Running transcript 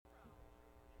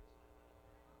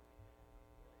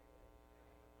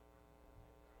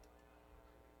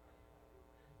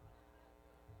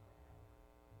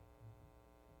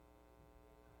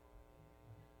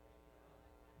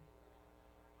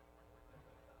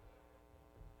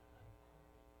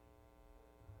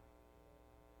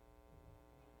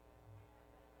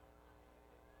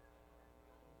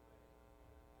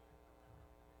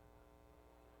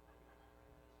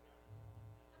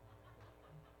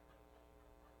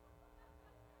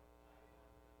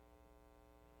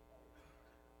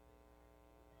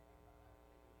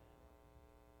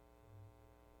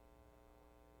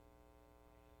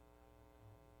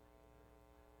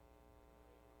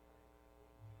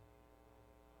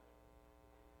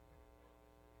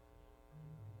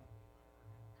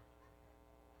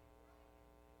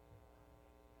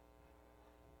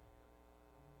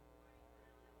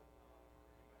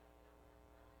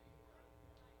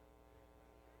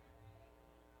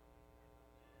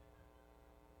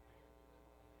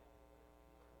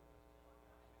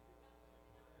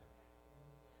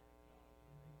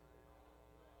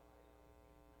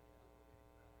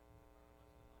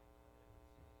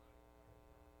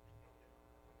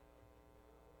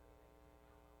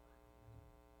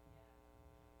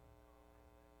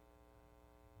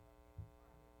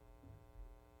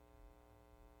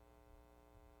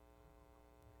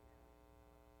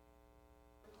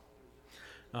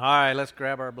All right, let's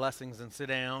grab our blessings and sit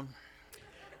down.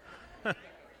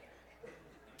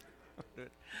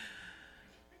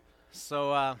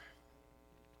 So,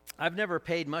 I've never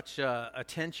paid much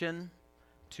attention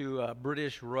to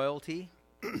British royalty,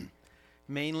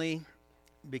 mainly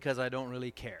because I don't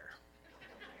really care.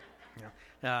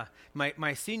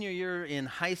 My senior year in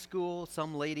high school,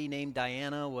 some lady named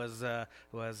Diana was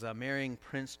marrying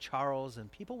Prince Charles, and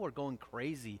people were going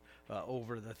crazy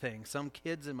over the thing. Some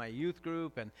kids in my youth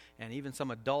group and even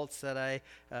some adults that I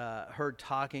heard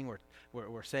talking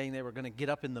were saying they were going to get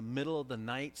up in the middle of the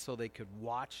night so they could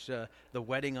watch the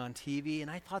wedding on TV,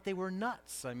 and I thought they were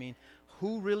nuts. I mean,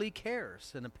 who really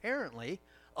cares? And apparently,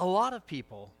 a lot of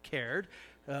people cared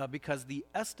because the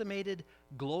estimated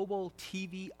global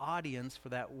TV audience for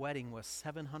that wedding was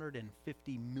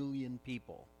 750 million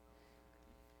people.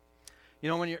 You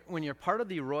know, when you're part of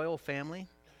the royal family,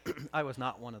 I was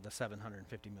not one of the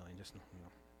 750 million. Just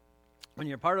when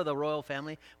you're part of the royal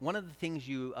family, one of the things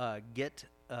you get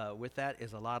with that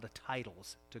is a lot of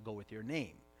titles to go with your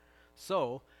name.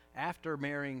 So after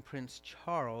marrying Prince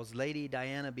Charles, Lady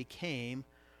Diana became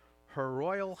Her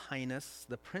Royal Highness,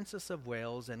 the Princess of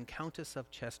Wales and Countess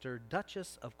of Chester,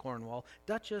 Duchess of Cornwall,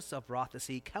 Duchess of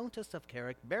Rothesay, Countess of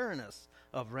Carrick, Baroness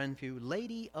of Renfrew,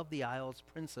 Lady of the Isles,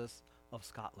 Princess of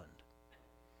Scotland.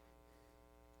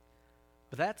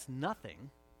 But that's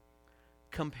nothing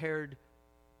compared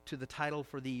to the title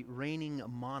for the reigning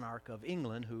monarch of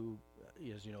England, who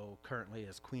is, currently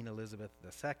is Queen Elizabeth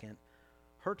II.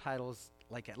 Her title's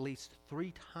like at least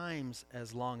 3 times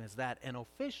as long as that. And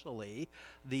officially,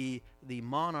 the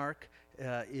monarch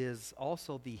is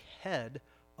also the head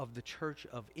of the Church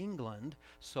of England.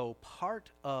 So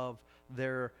part of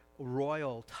their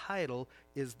royal title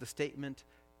is the statement,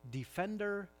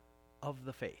 Defender of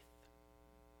the Faith.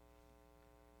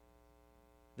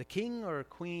 The king or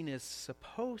queen is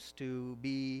supposed to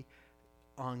be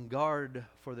on guard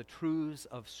for the truths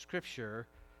of Scripture,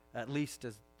 at least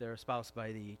as they're espoused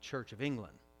by the Church of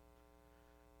England.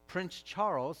 Prince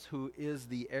Charles, who is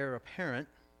the heir apparent,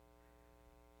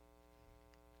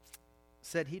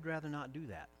 said he'd rather not do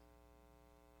that.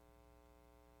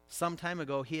 Some time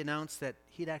ago, he announced that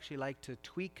he'd actually like to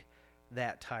tweak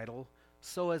that title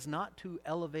so as not to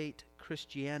elevate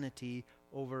Christianity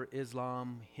over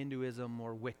Islam, Hinduism,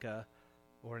 or Wicca,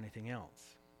 or anything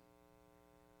else.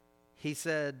 He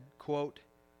said, quote,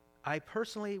 I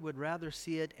personally would rather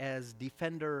see it as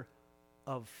defender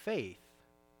of faith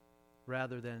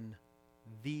rather than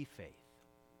the faith.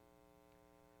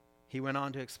 He went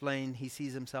on to explain he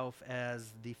sees himself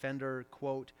as defender,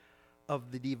 quote,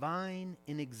 of the divine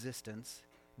in existence,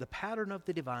 the pattern of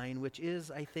the divine, which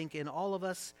is, I think, in all of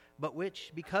us, but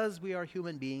which, because we are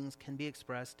human beings, can be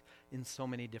expressed in so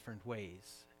many different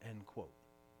ways, end quote.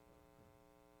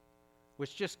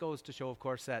 Which just goes to show, of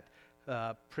course, that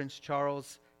Prince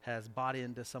Charles has bought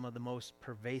into some of the most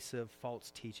pervasive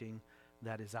false teaching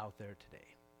that is out there today.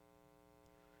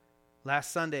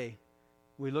 Last Sunday,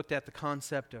 we looked at the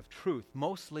concept of truth,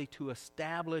 mostly to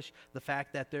establish the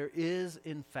fact that there is,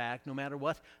 in fact, no matter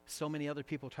what so many other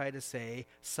people try to say,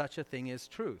 such a thing as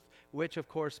truth, which of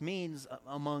course means,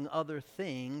 among other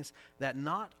things, that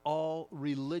not all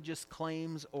religious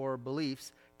claims or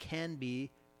beliefs can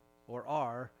be or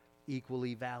are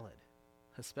equally valid,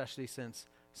 especially since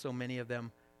so many of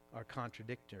them are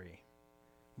contradictory.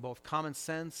 Both common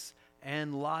sense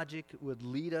and logic would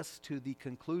lead us to the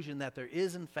conclusion that there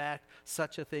is, in fact,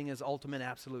 such a thing as ultimate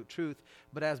absolute truth.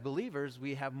 But as believers,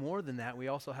 we have more than that. We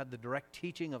also have the direct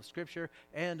teaching of Scripture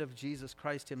and of Jesus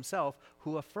Christ himself,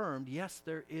 who affirmed, yes,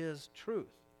 there is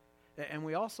truth. And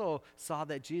we also saw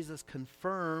that Jesus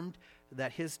confirmed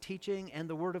that his teaching and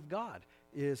the Word of God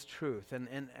is truth.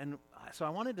 And so I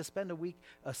wanted to spend a week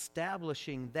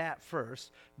establishing that first,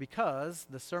 because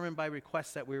the sermon by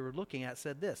request that we were looking at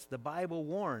said this: the Bible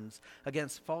warns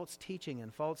against false teaching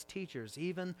and false teachers.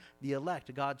 Even the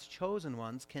elect, God's chosen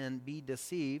ones, can be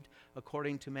deceived,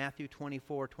 according to Matthew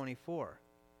 24:24.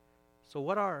 So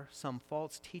what are some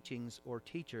false teachings or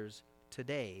teachers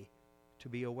today to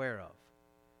be aware of?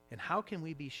 And how can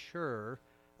we be sure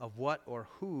of what or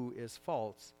who is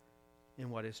false and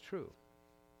what is true?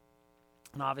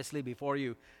 And obviously, before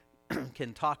you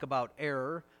can talk about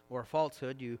error or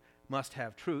falsehood, you must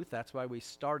have truth. That's why we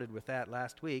started with that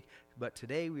last week. But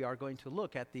today we are going to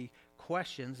look at the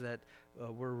questions that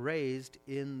were raised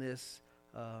in this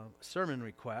sermon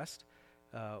request,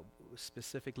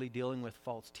 specifically dealing with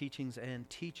false teachings and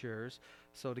teachers.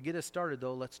 So to get us started,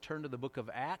 though, let's turn to the book of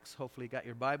Acts. Hopefully you got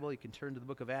your Bible. You can turn to the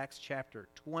book of Acts chapter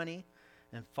 20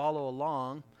 and follow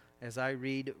along as I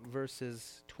read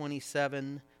verses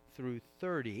 27 through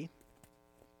 30.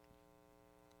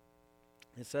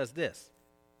 It says this,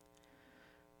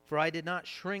 "For I did not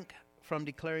shrink from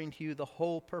declaring to you the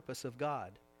whole purpose of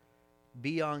God.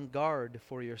 Be on guard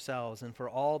for yourselves and for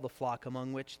all the flock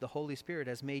among which the Holy Spirit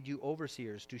has made you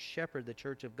overseers to shepherd the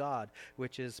church of God,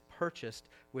 which is purchased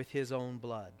with his own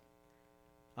blood.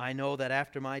 I know that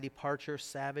after my departure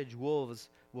savage wolves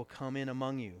will come in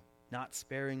among you, not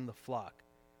sparing the flock.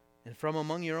 And from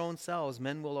among your own selves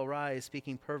men will arise,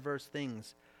 speaking perverse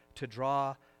things, to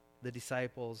draw the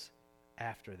disciples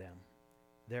after them.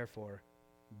 Therefore,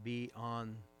 be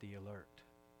on the alert."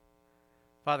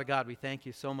 Father God, we thank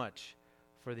you so much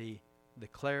for the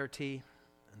clarity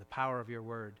and the power of your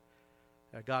word.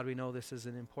 God, we know this is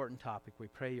an important topic. We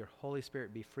pray your Holy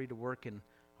Spirit be free to work in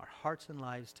our hearts and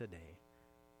lives today.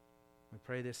 We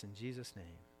pray this in Jesus'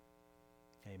 name.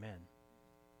 Amen.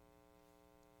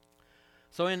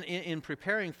 So in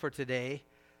preparing for today,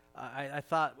 I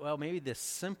thought, well, maybe the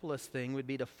simplest thing would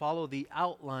be to follow the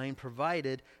outline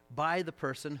provided by the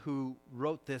person who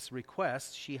wrote this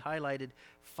request. She highlighted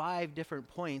 5 different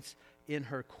points in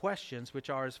her questions, which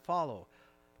are as follow: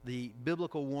 the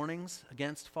biblical warnings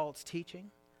against false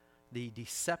teaching, the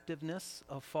deceptiveness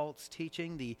of false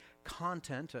teaching, the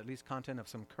content, at least content of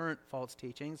some current false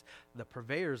teachings, the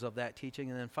purveyors of that teaching,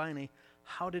 and then finally,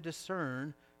 how to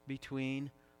discern between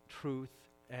truth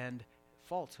and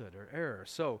falsehood or error.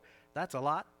 So that's a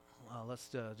lot. Let's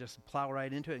just plow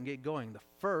right into it and get going. The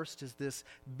first is this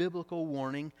biblical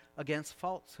warning against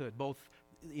falsehood, both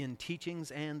in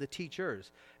teachings and the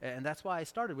teachers. And that's why I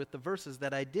started with the verses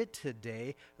that I did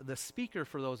today. The speaker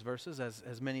for those verses,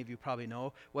 as many of you probably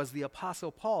know, was the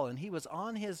Apostle Paul. And he was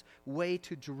on his way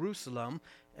to Jerusalem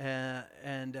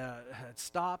and had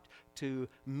stopped to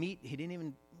meet. He didn't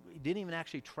even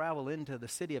actually travel into the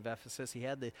city of Ephesus. He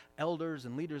had the elders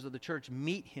and leaders of the church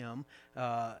meet him,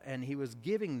 and he was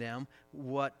giving them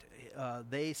what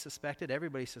they suspected,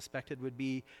 everybody suspected, would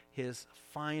be his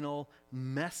final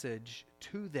message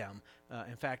to them.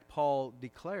 In fact, Paul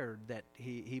declared that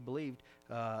he believed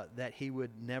that he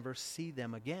would never see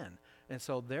them again. And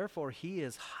so therefore he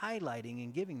is highlighting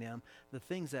and giving them the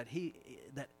things that he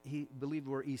believed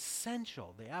were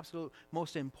essential, the absolute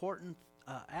most important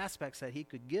aspects that he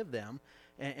could give them.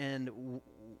 And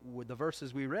with the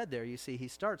verses we read there, you see he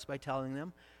starts by telling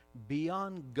them, "Be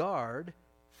on guard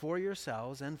for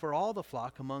yourselves and for all the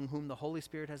flock among whom the Holy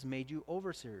Spirit has made you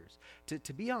overseers."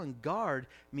 To be on guard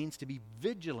means to be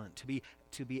vigilant,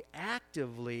 to be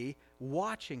actively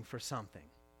watching for something.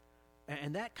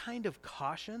 And that kind of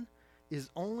caution is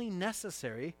only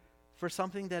necessary for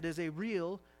something that is a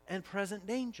real and present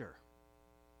danger.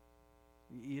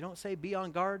 You don't say be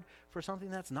on guard for something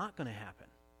that's not going to happen.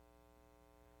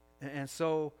 And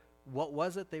so what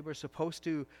was it they were supposed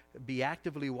to be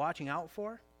actively watching out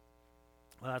for?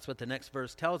 Well, that's what the next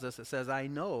verse tells us. It says, "I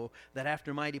know that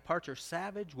after my departure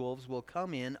savage wolves will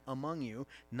come in among you,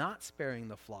 not sparing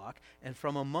the flock, and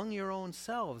from among your own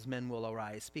selves men will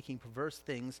arise, speaking perverse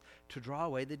things to draw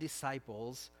away the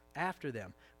disciples after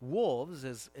them." Wolves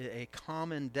is a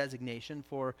common designation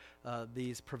for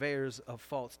these purveyors of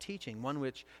false teaching, one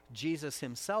which Jesus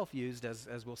himself used,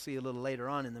 as we'll see a little later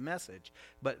on in the message.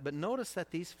 But notice that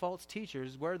these false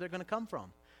teachers, where they're going to come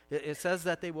from. It says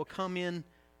that they will come in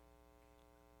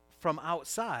from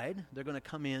outside. They're going to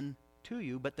come in to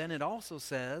you, but then it also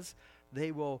says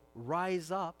they will rise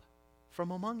up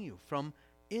from among you, from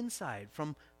inside,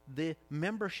 from the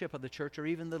membership of the church or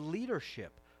even the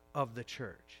leadership of the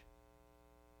church.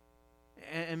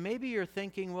 And maybe you're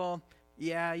thinking, well,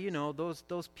 yeah,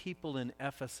 those people in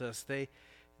Ephesus, they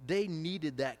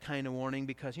needed that kind of warning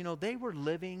because, they were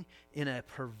living in a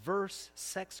perverse,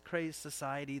 sex-crazed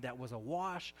society that was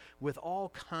awash with all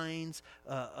kinds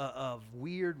of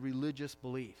weird religious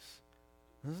beliefs.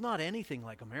 It's not anything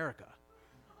like America.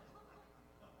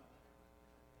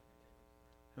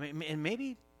 And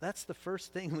maybe that's the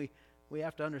first thing we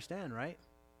have to understand, right?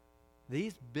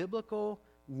 These biblical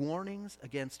warnings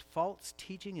against false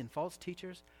teaching and false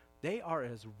teachers, they are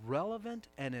as relevant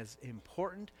and as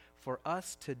important for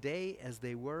us today as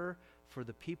they were for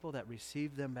the people that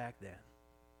received them back then.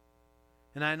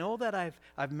 And I know that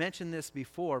I've mentioned this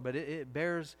before, but it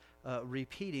bears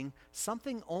repeating.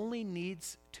 Something only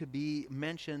needs to be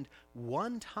mentioned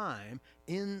one time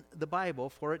in the Bible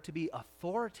for it to be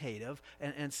authoritative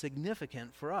and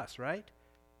significant for us, right?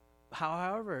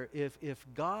 However, if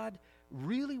God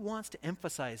really wants to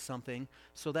emphasize something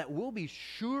so that we'll be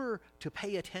sure to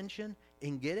pay attention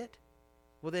and get it,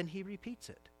 well, then he repeats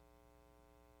it.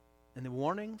 And the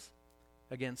warnings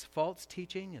against false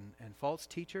teaching and false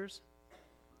teachers,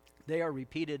 they are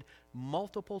repeated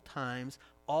multiple times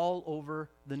all over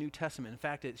the New Testament. In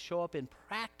fact, it show up in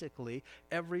practically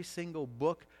every single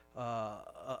book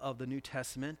of the New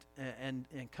Testament and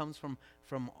comes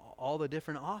from all the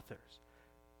different authors.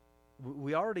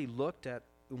 We already looked at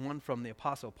one from the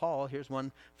Apostle Paul. Here's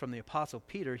one from the Apostle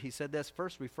Peter. He said this,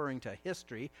 first referring to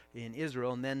history in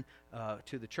Israel, and then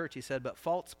to the church. He said, "But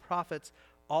false prophets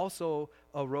also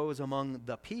arose among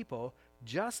the people,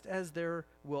 just as there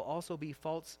will also be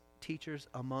false teachers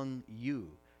among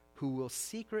you, who will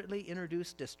secretly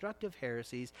introduce destructive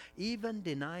heresies, even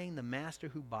denying the master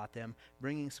who bought them,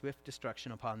 bringing swift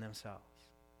destruction upon themselves."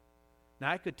 Now,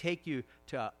 I could take you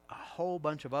to a whole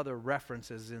bunch of other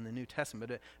references in the New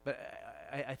Testament, but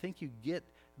I think you get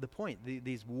the point.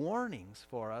 These warnings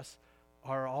for us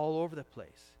are all over the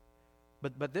place.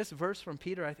 But this verse from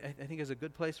Peter, I think, is a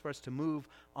good place for us to move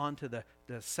on to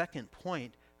the second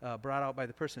point brought out by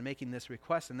the person making this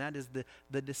request, and that is the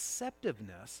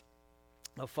deceptiveness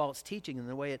of false teaching and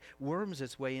the way it worms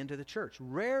its way into the church.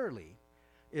 Rarely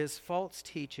is false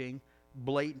teaching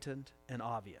blatant and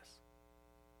obvious.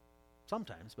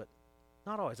 Sometimes, but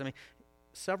not always. I mean,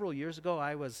 several years ago,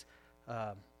 I was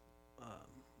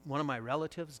one of my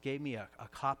relatives gave me a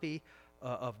copy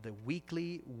of the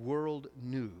Weekly World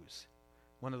News,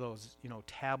 one of those,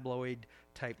 tabloid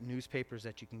type newspapers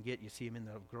that you can get. You see them in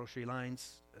the grocery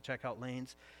lines, checkout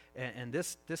lanes, and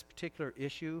this particular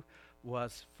issue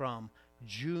was from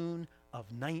June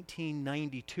of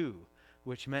 1992,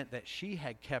 which meant that she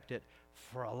had kept it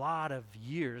for a lot of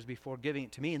years before giving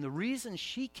it to me. And the reason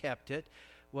she kept it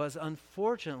was,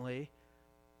 unfortunately,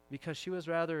 because she was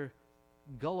rather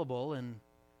gullible and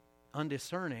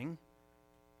undiscerning,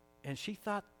 and she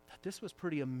thought that this was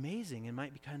pretty amazing and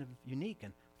might be kind of unique,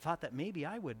 and thought that maybe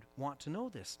I would want to know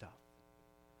this stuff.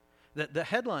 The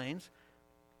headlines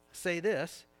say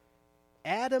this: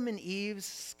 Adam and Eve's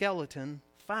skeleton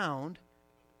found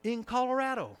in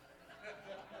Colorado.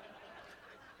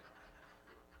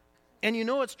 And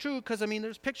it's true because,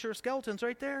 there's picture of skeletons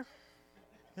right there.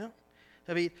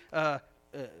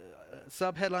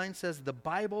 Subheadline says, "The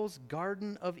Bible's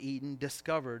Garden of Eden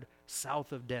discovered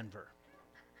south of Denver."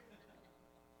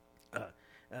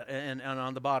 And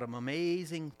on the bottom,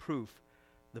 amazing proof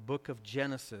the book of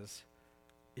Genesis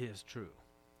is true.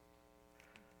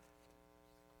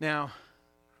 Now,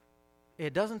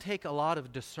 it doesn't take a lot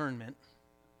of discernment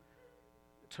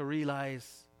to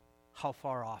realize how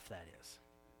far off that is.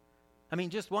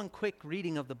 Just one quick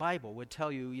reading of the Bible would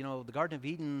tell you, the Garden of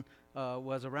Eden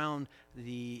was around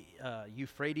the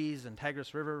Euphrates and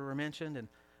Tigris River were mentioned, and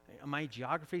my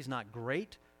geography is not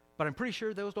great, but I'm pretty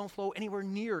sure those don't flow anywhere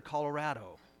near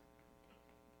Colorado,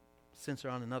 since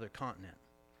they're on another continent.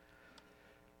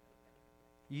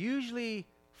 Usually,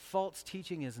 false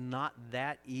teaching is not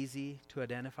that easy to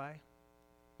identify.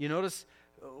 You notice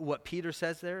what Peter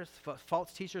says there?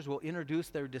 False teachers will introduce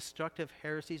their destructive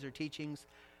heresies or teachings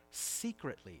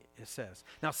secretly, it says.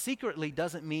 Now, secretly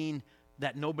doesn't mean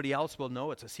that nobody else will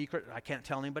know it's a secret. I can't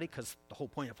tell anybody, because the whole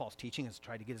point of false teaching is to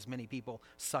try to get as many people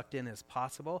sucked in as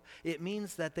possible. It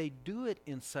means that they do it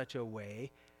in such a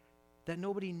way that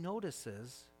nobody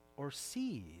notices or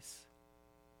sees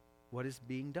what is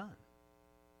being done.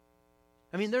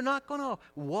 They're not going to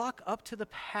walk up to the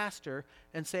pastor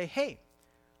and say, "Hey,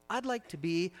 I'd like to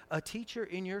be a teacher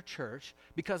in your church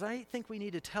because I think we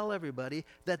need to tell everybody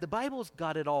that the Bible's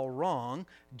got it all wrong.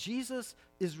 Jesus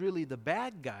is really the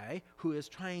bad guy who is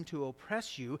trying to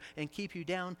oppress you and keep you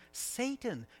down.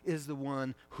 Satan is the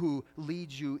one who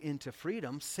leads you into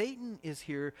freedom. Satan is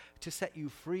here to set you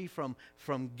free from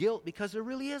guilt, because there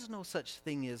really is no such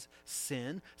thing as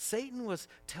sin. Satan was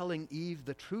telling Eve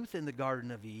the truth in the Garden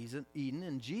of Eden,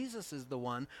 and Jesus is the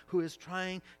one who is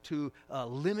trying to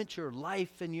limit your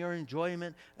life and your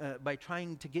enjoyment by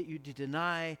trying to get you to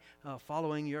deny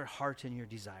following your heart and your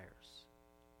desires."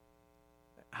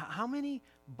 How many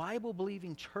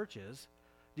Bible-believing churches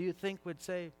do you think would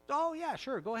say, "Oh, yeah,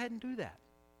 sure, go ahead and do that"?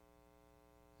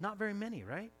 Not very many,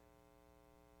 right?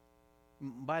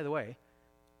 By the way,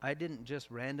 I didn't just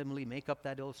randomly make up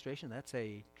that illustration. That's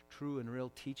a true and real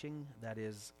teaching that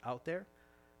is out there.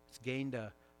 It's gained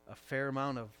a fair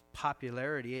amount of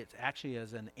popularity. It actually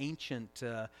is an ancient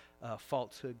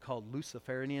falsehood called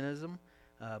Luciferianism,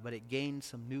 but it gained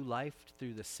some new life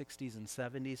through the 60s and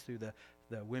 70s through the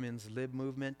women's lib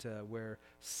movement, where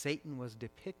Satan was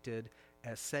depicted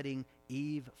as setting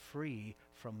Eve free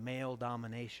from male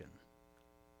domination.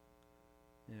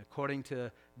 And according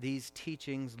to these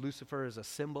teachings, Lucifer is a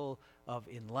symbol of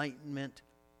enlightenment,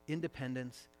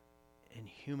 independence, and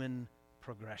human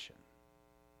progression.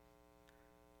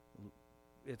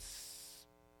 It's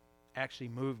actually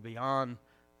moved beyond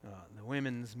the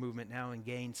women's movement now and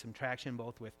gained some traction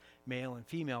both with male and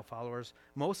female followers,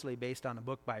 mostly based on a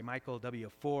book by Michael W.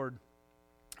 Ford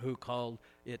who called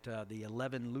it the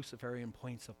 11 Luciferian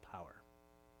Points of Power.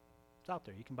 It's out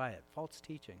there. You can buy it. False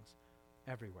teachings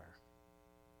everywhere.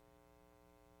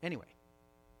 Anyway,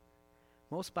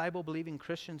 most Bible-believing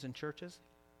Christians and churches,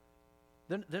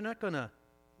 they're not going to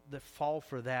fall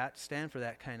for that, stand for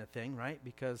that kind of thing, right?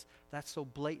 Because that's so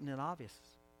blatant and obvious.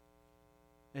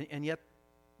 And yet,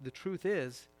 the truth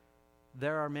is,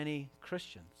 there are many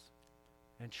Christians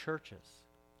and churches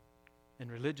and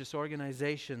religious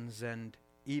organizations and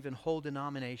even whole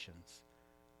denominations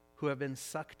who have been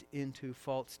sucked into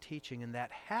false teaching. And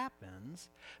that happens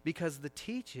because the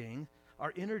teaching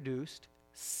are introduced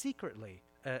secretly,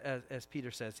 as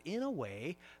Peter says, in a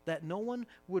way that no one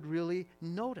would really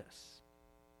notice.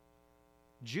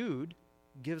 Jude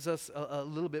gives us a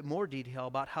little bit more detail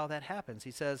about how that happens.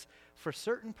 He says, "For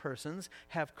certain persons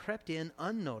have crept in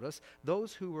unnoticed,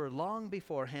 those who were long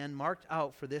beforehand marked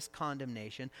out for this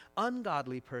condemnation,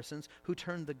 ungodly persons who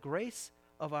turn the grace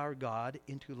of our God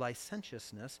into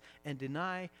licentiousness and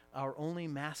deny our only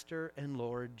Master and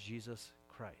Lord Jesus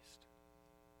Christ."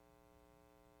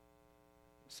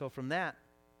 So from that,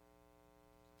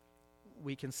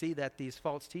 we can see that these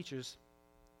false teachers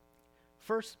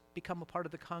first become a part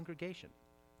of the congregation,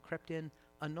 crept in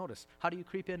unnoticed. How do you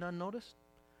creep in unnoticed?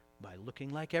 By looking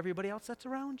like everybody else that's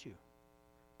around you,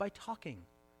 by talking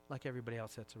like everybody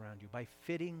else that's around you, by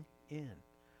fitting in.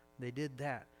 They did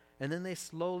that. And then they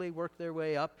slowly worked their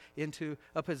way up into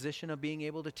a position of being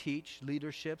able to teach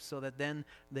leadership so that then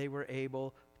they were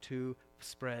able to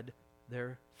spread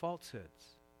their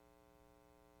falsehoods.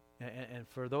 And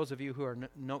for those of you who are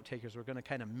note takers, we're going to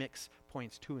kind of mix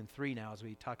points 2 and 3 now as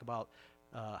we talk about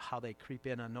how they creep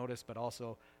in unnoticed, but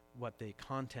also what the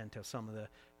content of some of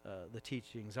the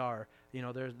teachings are. You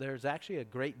know, there's actually a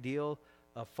great deal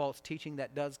of false teaching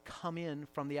that does come in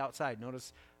from the outside.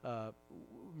 Notice,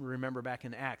 remember back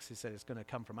in Acts, he said it's going to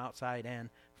come from outside and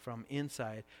from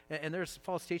inside. And there's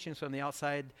false teachings from the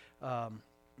outside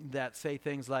that say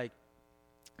things like,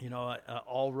 you know,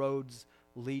 all roads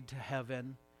lead to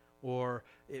heaven, or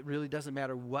it really doesn't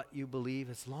matter what you believe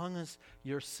as long as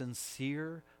you're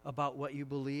sincere about what you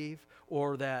believe,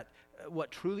 or that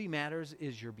what truly matters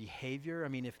is your behavior. I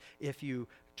mean, if you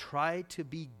try to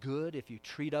be good, if you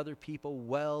treat other people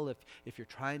well, if you're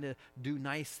trying to do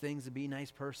nice things and be a nice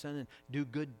person and do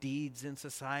good deeds in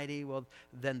society, well,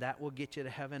 then that will get you to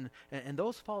heaven. And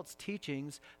those false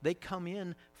teachings, they come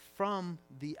in from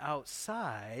the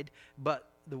outside, but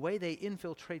the way they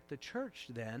infiltrate the church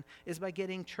then is by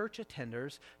getting church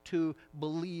attenders to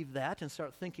believe that and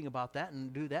start thinking about that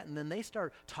and do that, and then they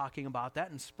start talking about that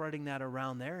and spreading that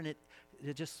around there, and it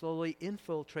just slowly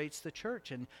infiltrates the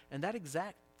church. And that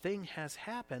exact thing has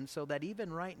happened, so that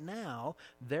even right now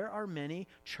there are many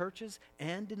churches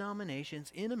and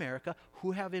denominations in America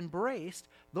who have embraced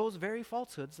those very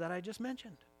falsehoods that I just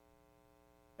mentioned.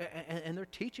 And they're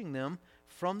teaching them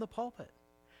from the pulpit.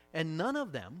 And none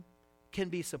of them can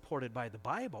be supported by the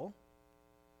Bible.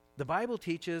 The Bible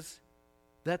teaches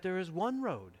that there is one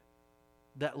road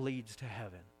that leads to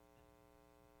heaven.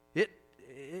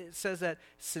 It says that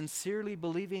sincerely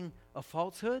believing a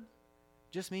falsehood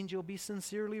just means you'll be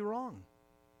sincerely wrong.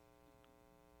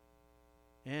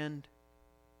 And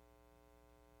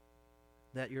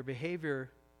that your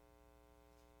behavior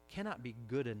cannot be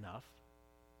good enough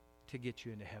to get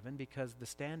you into heaven, because the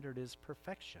standard is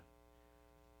perfection.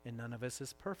 And none of us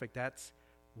is perfect. That's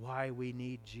why we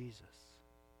need Jesus.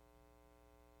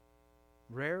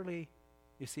 Rarely,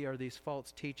 you see, are these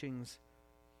false teachings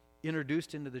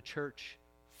introduced into the church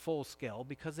full scale,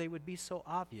 because they would be so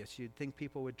obvious. You'd think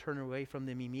people would turn away from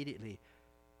them immediately.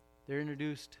 They're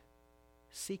introduced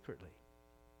secretly.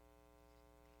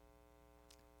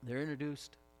 They're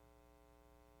introduced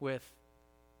with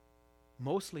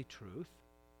mostly truth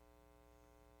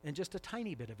and just a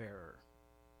tiny bit of error.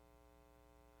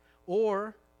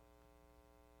 Or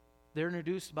they're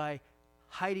introduced by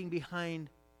hiding behind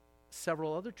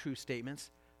several other true statements,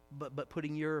 but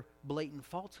putting your blatant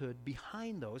falsehood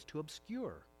behind those to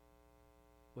obscure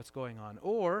what's going on.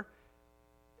 Or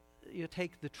you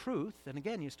take the truth, and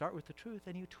again, you start with the truth,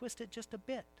 and you twist it just a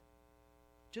bit,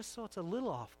 just so it's a little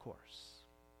off course.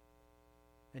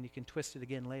 And you can twist it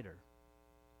again later,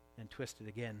 and twist it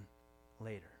again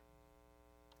later.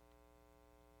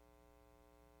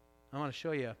 I want to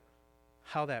show you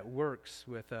how that works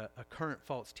with a current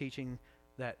false teaching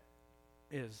that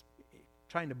is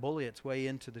trying to bully its way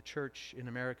into the church in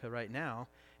America right now.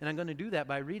 And I'm going to do that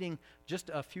by reading just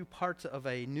a few parts of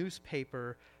a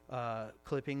newspaper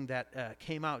clipping that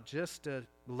came out just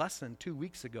less than 2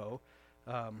 weeks ago.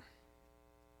 The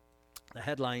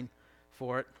headline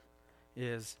for it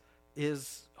is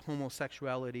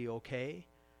homosexuality okay?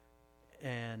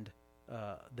 and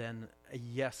then a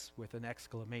yes with an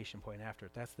exclamation point after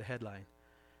it. That's the headline.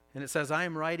 And it says, I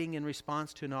am writing in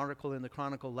response to an article in the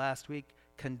Chronicle last week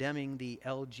condemning the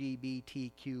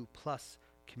LGBTQ plus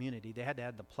community. They had to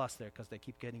add the plus there because they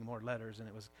keep getting more letters and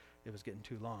it was getting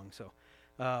too long. So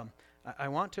I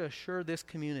want to assure this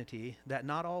community that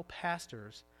not all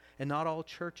pastors and not all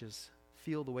churches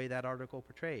feel the way that article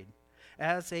portrayed.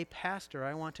 As a pastor,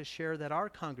 I want to share that our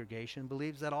congregation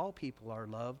believes that all people are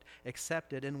loved,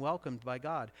 accepted, and welcomed by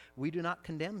God. We do not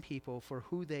condemn people for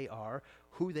who they are,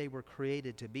 who they were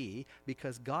created to be,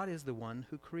 because God is the one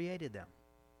who created them.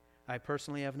 I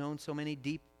personally have known so many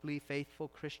deeply faithful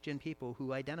Christian people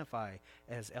who identify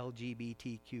as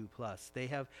LGBTQ+. They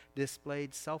have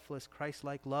displayed selfless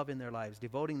Christ-like love in their lives,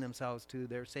 devoting themselves to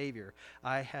their Savior.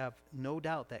 I have no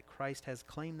doubt that Christ has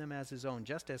claimed them as his own,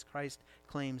 just as Christ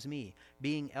claims me.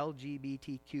 Being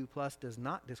LGBTQ+ does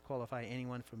not disqualify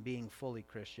anyone from being fully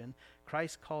Christian.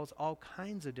 Christ calls all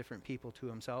kinds of different people to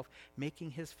himself,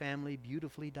 making his family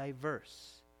beautifully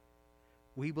diverse.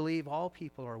 We believe all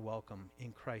people are welcome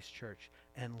in Christ Church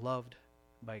and loved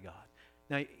by God.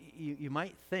 Now, you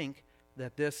might think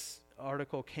that this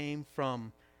article came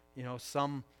from,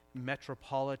 some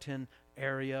metropolitan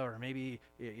area or maybe,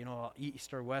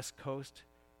 east or west coast,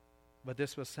 but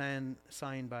this was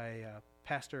signed by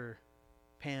Pastor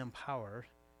Pam Power,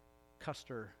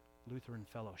 Custer Lutheran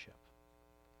Fellowship.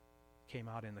 Came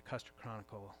out in the Custer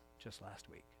Chronicle just last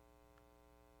week.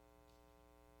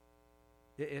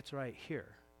 It's right here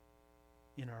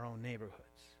in our own neighborhoods.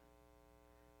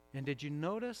 And did you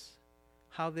notice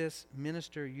how this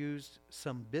minister used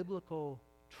some biblical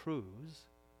truths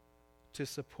to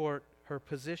support her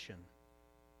position?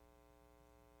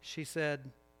 She said,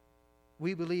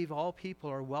 we believe all people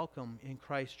are welcome in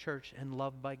Christ Church and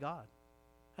loved by God.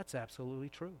 That's absolutely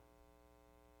true.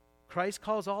 Christ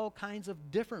calls all kinds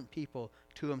of different people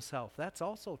to himself. That's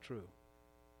also true.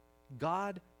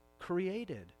 God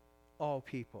created all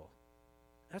people.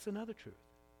 That's another truth.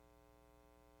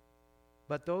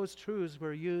 But those truths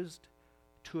were used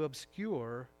to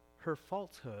obscure her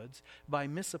falsehoods by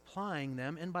misapplying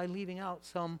them and by leaving out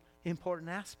some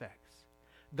important aspects.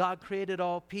 God created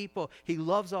all people. He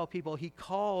loves all people. He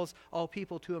calls all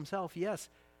people to himself, yes,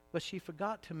 but she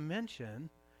forgot to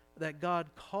mention that God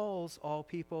calls all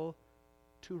people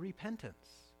to repentance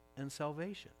and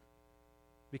salvation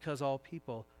because all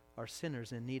people are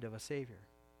sinners in need of a Savior.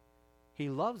 He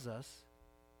loves us,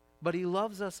 but he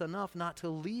loves us enough not to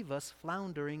leave us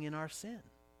floundering in our sin.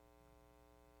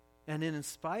 And in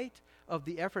spite of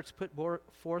the efforts put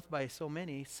forth by so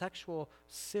many, sexual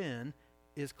sin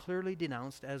is clearly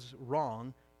denounced as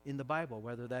wrong in the Bible,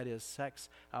 whether that is sex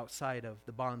outside of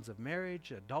the bonds of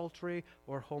marriage, adultery,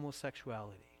 or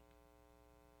homosexuality.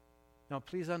 Now,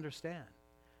 please understand,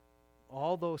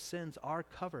 all those sins are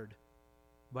covered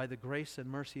by the grace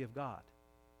and mercy of God.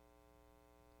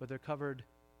 But they're covered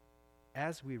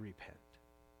as we repent,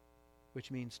 which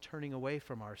means turning away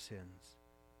from our sins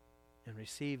and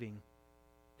receiving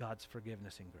God's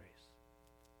forgiveness and grace.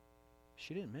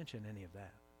 She didn't mention any of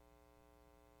that.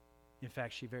 In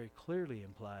fact, she very clearly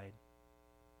implied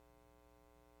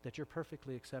that you're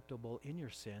perfectly acceptable in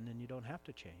your sin and you don't have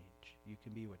to change. You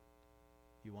can be what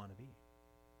you want to be.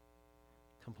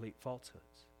 Complete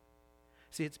falsehoods.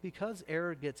 See, it's because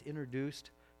error gets introduced,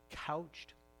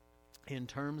 couched in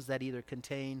terms that either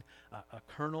contain a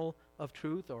kernel of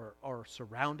truth or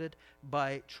surrounded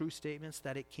by true statements,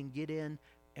 that it can get in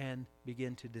and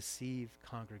begin to deceive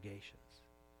congregations.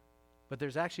 But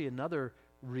there's actually another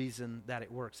reason that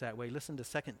it works that way. Listen to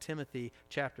 2 Timothy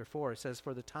chapter 4. It says,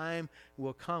 for the time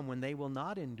will come when they will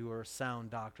not endure sound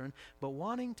doctrine, but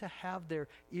wanting to have their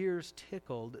ears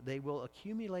tickled, they will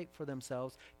accumulate for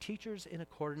themselves teachers in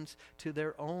accordance to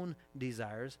their own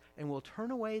desires, and will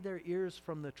turn away their ears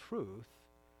from the truth,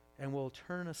 and will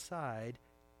turn aside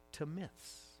to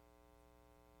myths.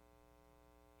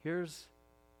 Here's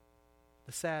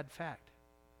the sad fact.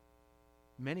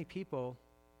 Many people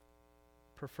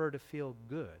prefer to feel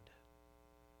good.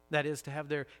 That is, to have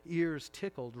their ears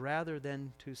tickled rather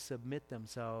than to submit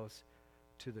themselves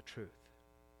to the truth.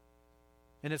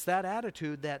 And it's that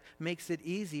attitude that makes it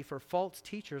easy for false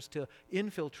teachers to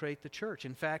infiltrate the church.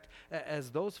 In fact, as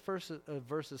those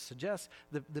verses suggest,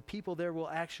 the people there will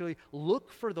actually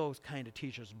look for those kind of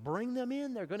teachers, bring them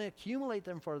in, they're going to accumulate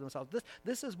them for themselves.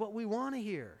 This is what we want to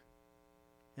hear.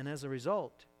 And as a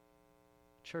result,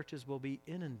 churches will be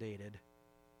inundated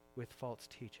with false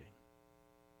teaching.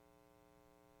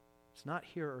 It's not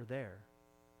here or there.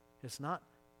 It's not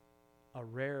a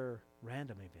rare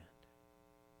random event.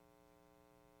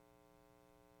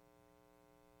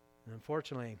 And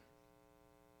unfortunately,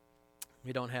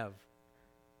 we don't have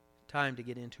time to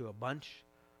get into a bunch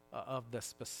of the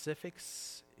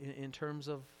specifics in terms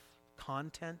of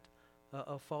content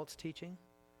of false teaching.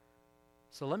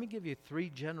 So let me give you 3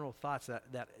 general thoughts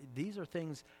that these are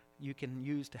things you can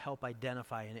use to help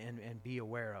identify and be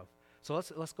aware of. So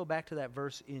let's go back to that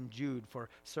verse in Jude. For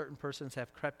certain persons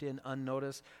have crept in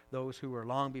unnoticed, those who were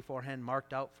long beforehand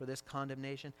marked out for this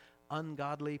condemnation,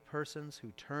 ungodly persons who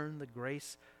turn the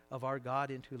grace of our God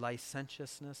into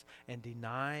licentiousness and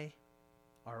deny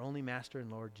our only Master and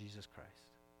Lord Jesus Christ.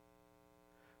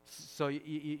 So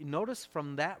you notice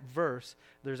from that verse,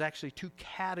 there's actually 2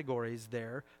 categories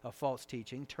there of false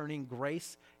teaching: turning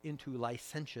grace into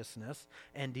licentiousness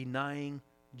and denying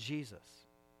Jesus.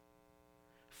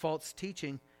 False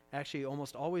teaching actually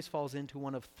almost always falls into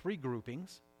one of 3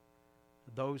 groupings.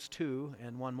 Those 2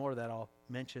 and one more that I'll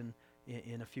mention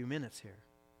in a few minutes here.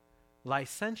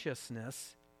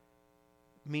 Licentiousness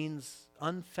means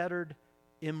unfettered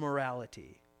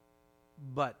immorality,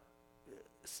 but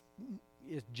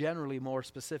is generally more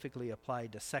specifically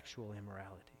applied to sexual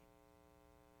immorality.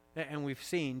 And we've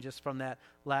seen just from that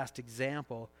last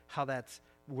example how that's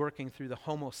working through the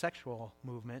homosexual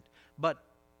movement, but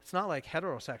it's not like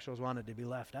heterosexuals wanted to be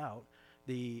left out.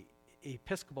 The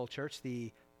Episcopal Church,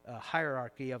 the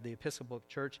hierarchy of the Episcopal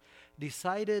Church,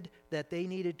 decided that they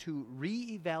needed to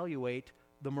reevaluate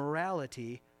the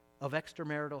morality of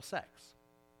extramarital sex,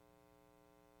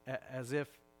 as if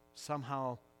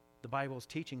somehow the Bible's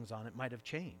teachings on it might have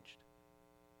changed.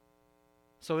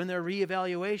 So in their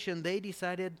reevaluation, they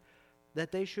decided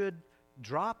that they should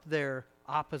drop their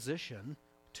opposition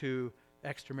to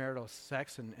extramarital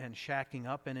sex and shacking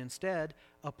up, and instead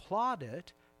applaud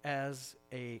it as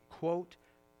a, quote,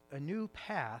 a new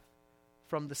path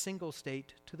from the single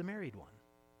state to the married one.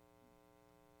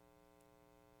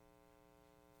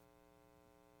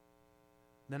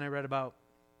 Then I read about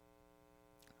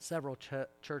several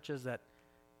churches that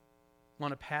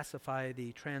want to pacify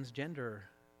the transgender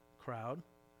crowd.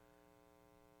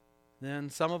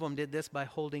 Then some of them did this by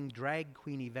holding drag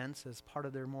queen events as part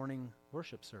of their morning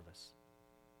worship service.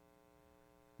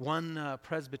 One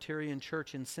Presbyterian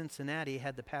church in Cincinnati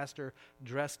had the pastor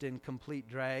dressed in complete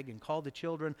drag and called the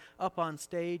children up on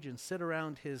stage and sit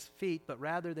around his feet, but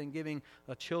rather than giving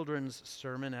a children's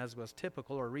sermon as was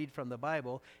typical or read from the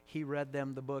Bible, he read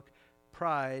them the book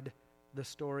Pride, the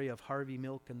story of Harvey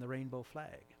Milk and the Rainbow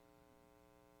Flag.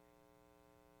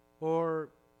 Or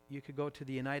you could go to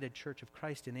the United Church of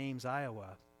Christ in Ames,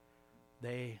 Iowa.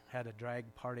 They had a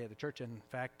drag party at the church. In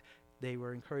fact, they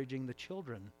were encouraging the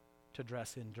children to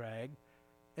dress in drag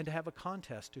and to have a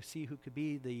contest to see who could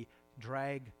be the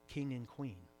drag king and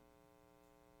queen.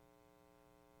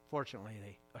 Fortunately,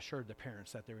 they assured the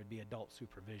parents that there would be adult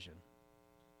supervision.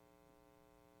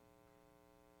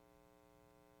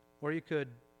 Or you could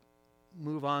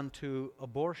move on to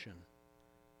abortion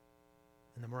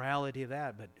and the morality of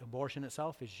that, but abortion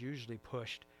itself is usually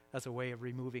pushed as a way of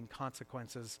removing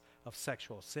consequences of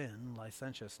sexual sin,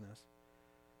 licentiousness.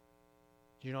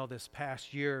 You know, this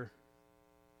past year,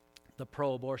 the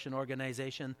pro-abortion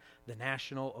organization, the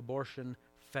National Abortion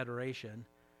Federation,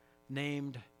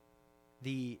 named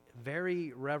the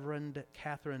Very Reverend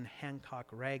Catherine Hancock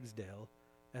Ragsdale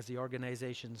as the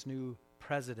organization's new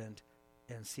president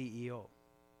and CEO.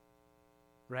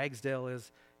 Ragsdale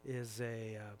is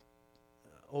a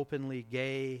openly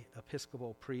gay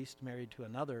Episcopal priest married to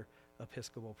another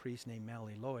Episcopal priest named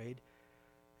Mallie Lloyd,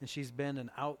 and she's been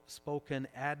an outspoken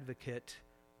advocate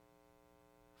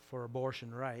for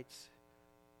abortion rights.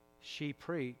 She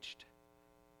preached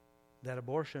that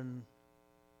abortion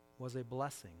was a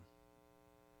blessing,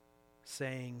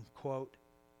 saying, quote,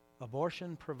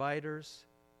 "Abortion providers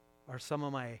are some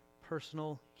of my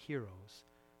personal heroes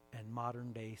and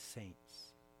modern-day saints."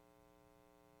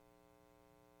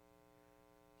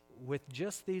 With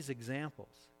just these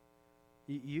examples,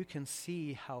 you can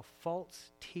see how false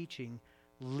teaching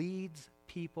leads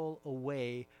people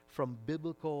away from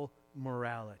biblical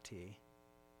morality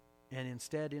and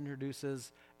instead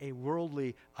introduces a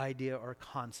worldly idea or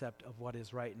concept of what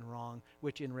is right and wrong,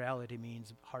 which in reality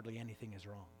means hardly anything is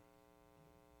wrong.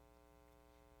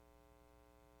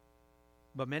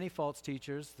 But many false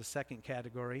teachers, the second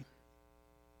category,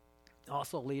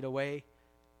 also lead away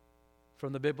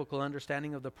from the biblical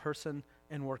understanding of the person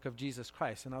and work of Jesus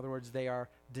Christ. In other words, they are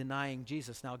denying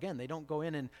Jesus. Now again, they don't go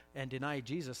in and deny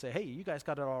Jesus, say, hey, you guys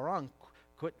got it all wrong,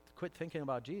 quit thinking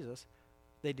about Jesus.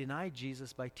 They deny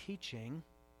Jesus by teaching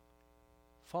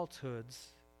falsehoods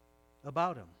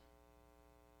about him.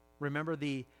 Remember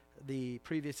the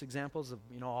previous examples of,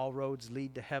 all roads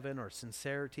lead to heaven, or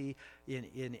sincerity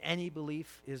in any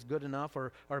belief is good enough,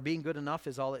 or being good enough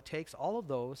is all it takes. All of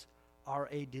those are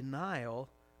a denial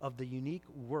of the unique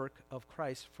work of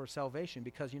Christ for salvation,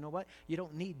 because you know what? You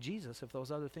don't need Jesus if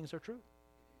those other things are true.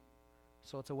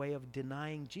 So it's a way of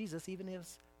denying Jesus, even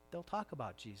if they'll talk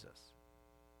about Jesus.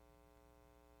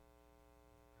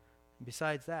 And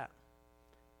besides that,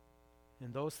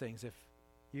 in those things, if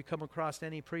you come across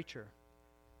any preacher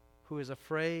who is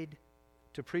afraid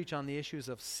to preach on the issues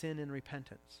of sin and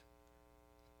repentance,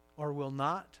 or will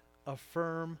not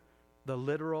affirm the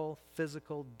literal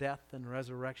physical death and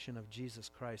resurrection of Jesus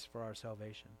Christ for our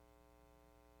salvation,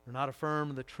 or not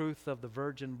affirm the truth of the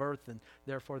virgin birth and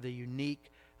therefore the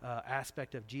unique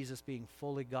aspect of Jesus being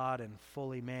fully God and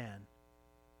fully man,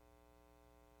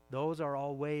 those are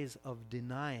all ways of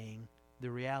denying the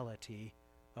reality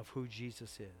of who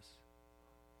Jesus is.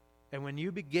 And when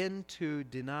you begin to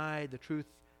deny the truth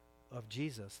of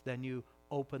Jesus, then you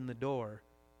open the door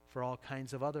for all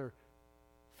kinds of other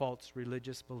false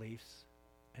religious beliefs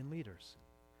and leaders.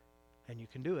 And you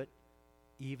can do it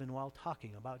even while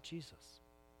talking about Jesus.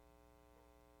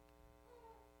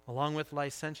 Along with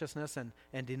licentiousness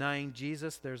and denying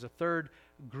Jesus, there's a third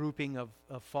grouping of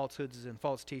falsehoods and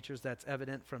false teachers that's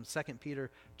evident from 2 Peter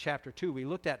chapter 2. We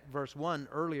looked at verse 1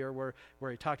 earlier where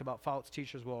he talked about false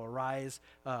teachers will arise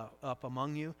up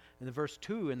among you. And the verse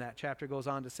 2 in that chapter goes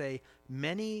on to say,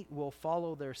 many will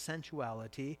follow their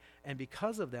sensuality, and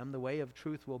because of them the way of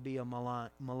truth will be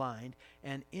maligned,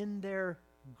 and in their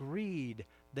greed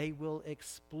they will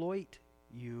exploit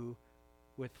you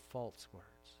with false words.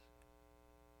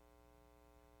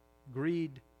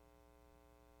 Greed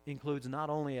includes not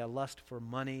only a lust for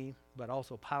money, but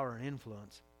also power and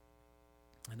influence.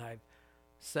 And I've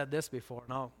said this before,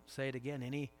 and I'll say it again.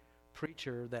 Any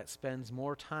preacher that spends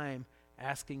more time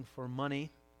asking for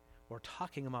money or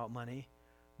talking about money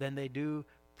than they do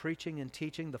preaching and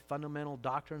teaching the fundamental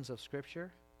doctrines of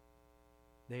Scripture,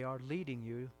 they are leading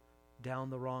you down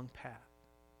the wrong path.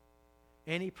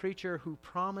 Any preacher who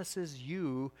promises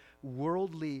you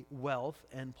worldly wealth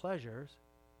and pleasures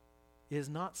is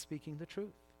not speaking the truth.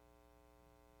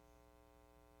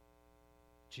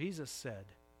 Jesus said,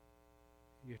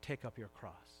 you take up your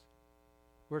cross.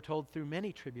 We're told through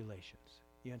many tribulations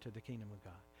you enter the kingdom of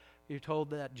God. You're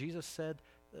told that Jesus said,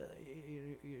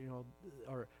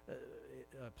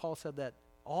 Paul said that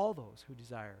all those who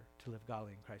desire to live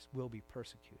godly in Christ will be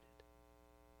persecuted.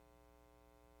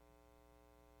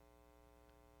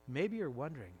 Maybe you're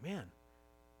wondering, man,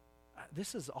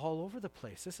 this is all over the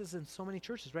place. This is in so many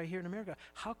churches right here in America.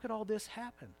 How could all this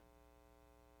happen?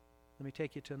 Let me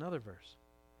take you to another verse.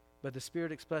 But the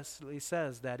Spirit explicitly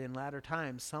says that in latter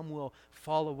times some will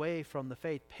fall away from the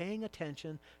faith, paying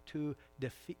attention to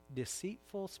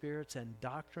deceitful spirits and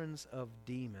doctrines of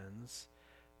demons,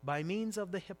 by means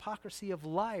of the hypocrisy of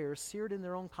liars seared in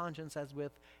their own conscience as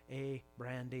with a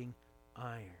branding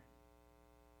iron.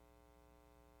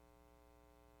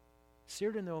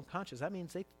 Seared in their own conscience. That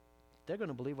means they're going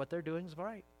to believe what they're doing is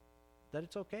right, that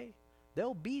it's okay.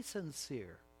 They'll be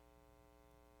sincere.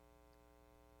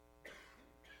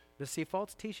 But see,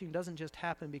 false teaching doesn't just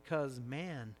happen because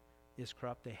man is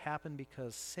corrupt. They happen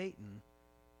because Satan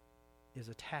is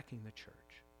attacking the church.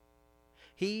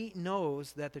 He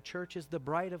knows that the church is the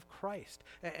bride of Christ,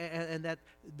 and that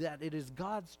it is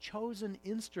God's chosen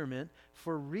instrument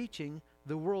for reaching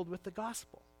the world with the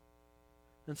gospel.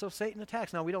 And so Satan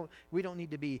attacks. Now, we don't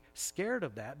need to be scared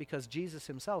of that, because Jesus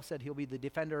himself said he'll be the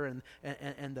defender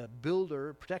and the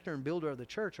builder, protector and builder of the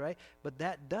church, right? But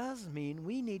that does mean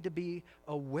we need to be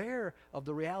aware of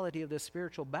the reality of this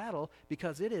spiritual battle,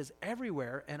 because it is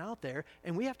everywhere and out there,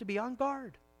 and we have to be on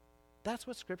guard. That's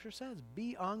what Scripture says.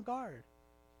 Be on guard.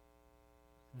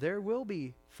 There will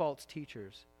be false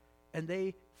teachers, and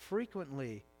they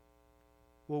frequently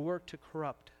will work to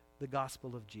corrupt the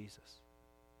gospel of Jesus.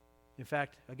 In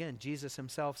fact, again, Jesus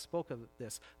himself spoke of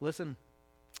this. Listen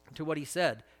to what he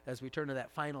said as we turn to that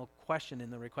final question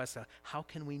in the request. How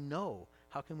can we know?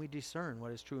 How can we discern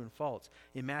what is true and false?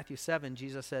 In Matthew 7,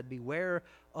 Jesus said, beware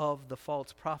of the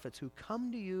false prophets who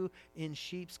come to you in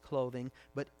sheep's clothing,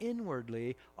 but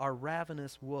inwardly are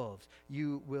ravenous wolves.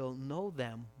 You will know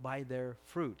them by their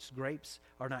fruits. Grapes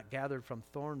are not gathered from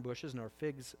thorn bushes, nor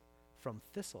figs from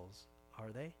thistles, are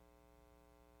they?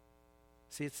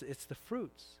 See, it's the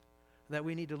fruits that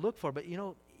we need to look for. But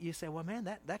you say, well, man,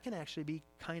 that can actually be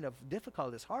kind of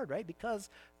difficult. It's hard, right? Because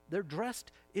they're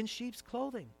dressed in sheep's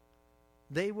clothing.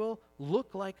 They will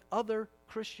look like other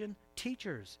Christian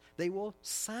teachers. They will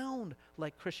sound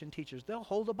like Christian teachers. They'll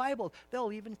hold a Bible.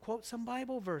 They'll even quote some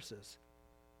Bible verses.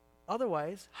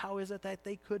 Otherwise, how is it that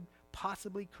they could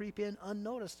possibly creep in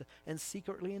unnoticed and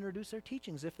secretly introduce their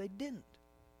teachings if they didn't?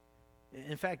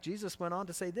 In fact, Jesus went on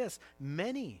to say this,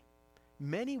 many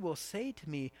Many will say to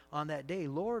me on that day,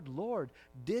 Lord, Lord,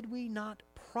 did we not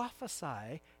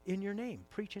prophesy in your name,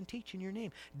 preach and teach in your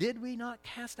name? Did we not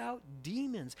cast out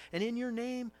demons and in your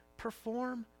name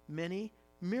perform many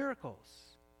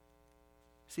miracles?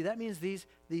 See, that means these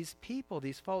people,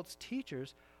 these false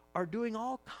teachers, are doing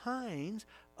all kinds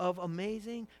of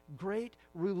amazing, great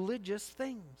religious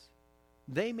things.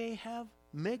 They may have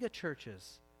mega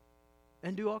churches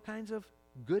and do all kinds of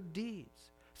good deeds.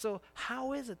 So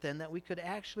how is it then that we could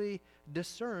actually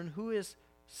discern who is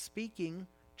speaking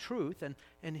truth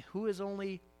and who is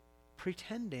only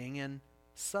pretending and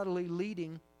subtly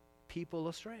leading people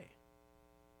astray?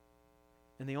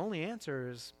 And the only answer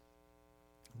is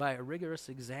by a rigorous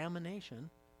examination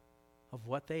of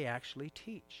what they actually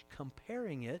teach,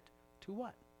 comparing it to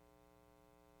what?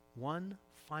 One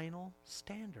final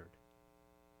standard.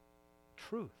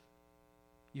 Truth.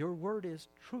 Your word is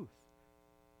truth.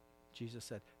 Jesus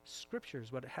said, Scripture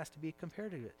is what it has to be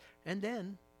compared to it. And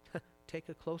then take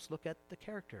a close look at the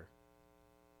character.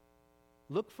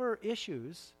 Look for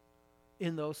issues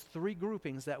in those three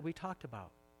groupings that we talked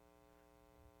about.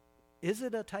 Is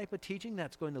it a type of teaching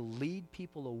that's going to lead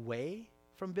people away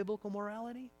from biblical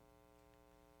morality?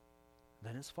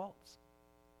 Then it's false.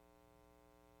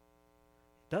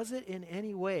 Does it in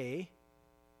any way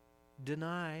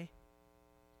deny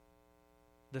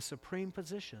the supreme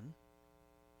position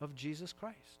of Jesus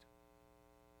Christ?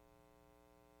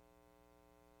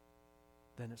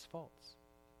 Then it's false.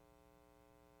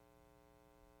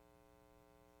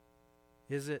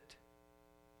 Is it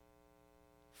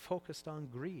focused on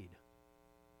greed?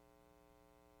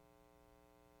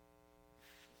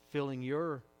 Filling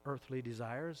your earthly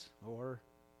desires or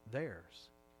theirs?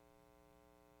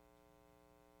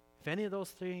 If any of those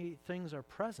three things are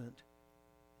present,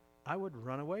 I would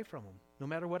run away from them, no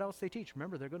matter what else they teach.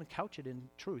 Remember, they're going to couch it in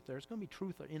truth. There's going to be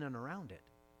truth in and around it.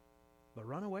 But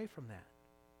run away from that.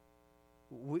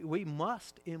 We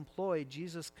must employ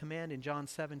Jesus' command in John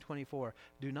 7:24.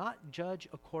 Do not judge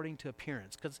according to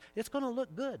appearance, because it's going to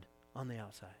look good on the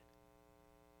outside.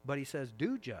 But he says,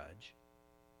 do judge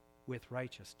with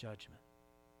righteous judgment.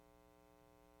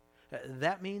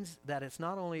 That means that it's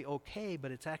not only okay,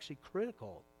 but it's actually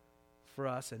critical for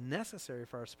us and necessary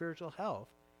for our spiritual health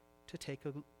to take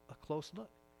a close look.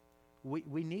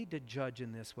 We need to judge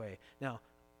in this way. Now,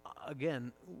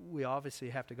 again, we obviously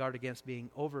have to guard against being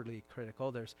overly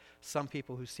critical. There's some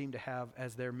people who seem to have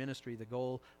as their ministry the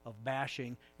goal of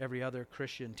bashing every other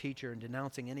Christian teacher and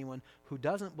denouncing anyone who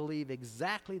doesn't believe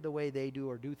exactly the way they do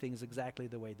or do things exactly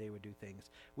the way they would do things.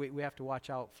 We have to watch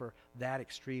out for that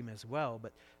extreme as well,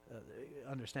 but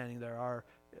understanding there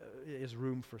is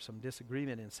room for some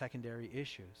disagreement in secondary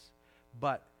issues.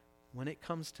 But when it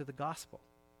comes to the gospel,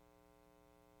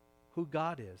 who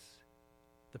God is,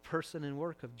 the person and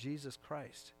work of Jesus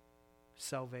Christ,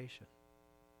 salvation,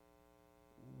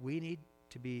 we need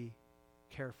to be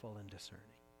careful and discerning.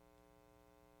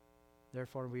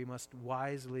 Therefore, we must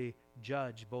wisely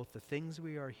judge both the things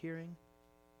we are hearing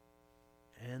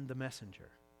and the messenger,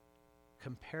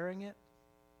 comparing it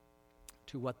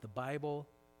to what the Bible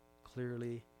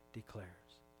clearly declares.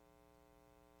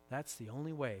 That's the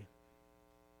only way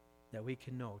that we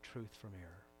can know truth from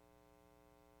error.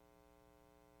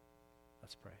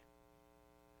 Let's pray.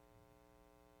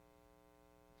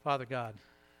 Father God,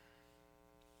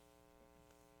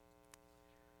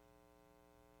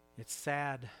 it's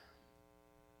sad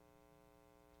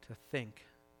to think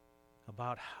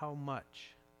about how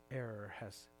much error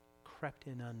has crept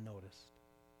in unnoticed,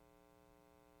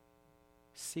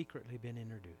 secretly been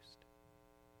introduced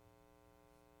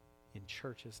in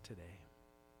churches today.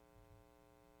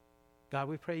 God,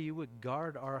 we pray you would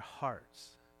guard our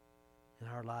hearts and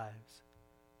our lives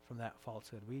from that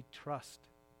falsehood. We trust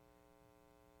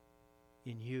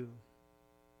in you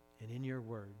and in your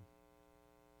word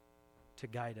to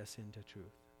guide us into truth.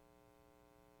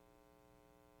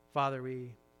 Father,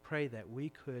 we pray that we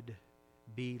could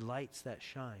be lights that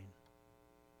shine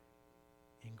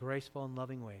in graceful and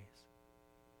loving ways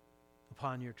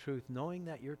upon your truth, knowing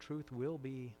that your truth will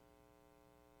be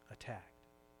attacked.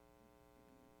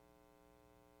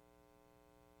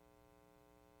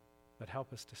 But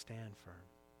help us to stand firm.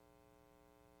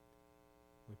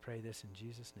 We pray this in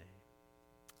Jesus' name.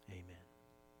 Amen.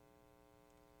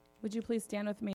 Would you please stand with me?